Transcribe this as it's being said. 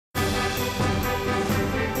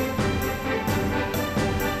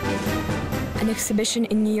exhibition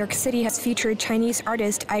in New York City has featured Chinese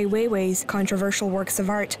artist Ai Weiwei's controversial works of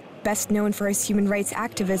art. Best known for his human rights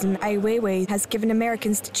activism, Ai Weiwei has given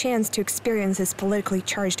Americans the chance to experience his politically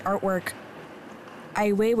charged artwork.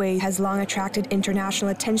 Ai Weiwei has long attracted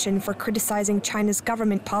international attention for criticizing China's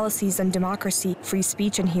government policies on democracy, free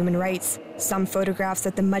speech, and human rights. Some photographs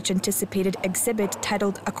at the much-anticipated exhibit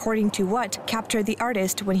titled "According to What" capture the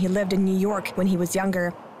artist when he lived in New York when he was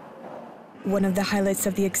younger. One of the highlights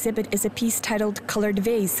of the exhibit is a piece titled "Colored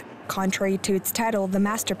Vase." Contrary to its title, the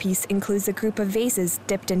masterpiece includes a group of vases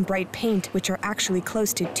dipped in bright paint, which are actually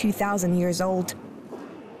close to 2,000 years old.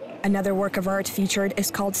 Another work of art featured is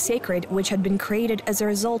called "Sacred," which had been created as a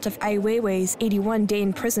result of Ai Weiwei's 81-day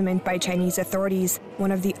imprisonment by Chinese authorities.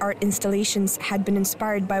 One of the art installations had been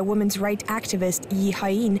inspired by women's rights activist Yi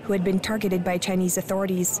Haiying, who had been targeted by Chinese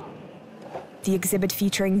authorities. The exhibit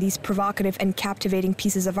featuring these provocative and captivating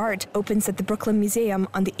pieces of art opens at the Brooklyn Museum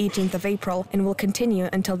on the 18th of April and will continue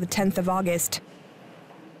until the 10th of August.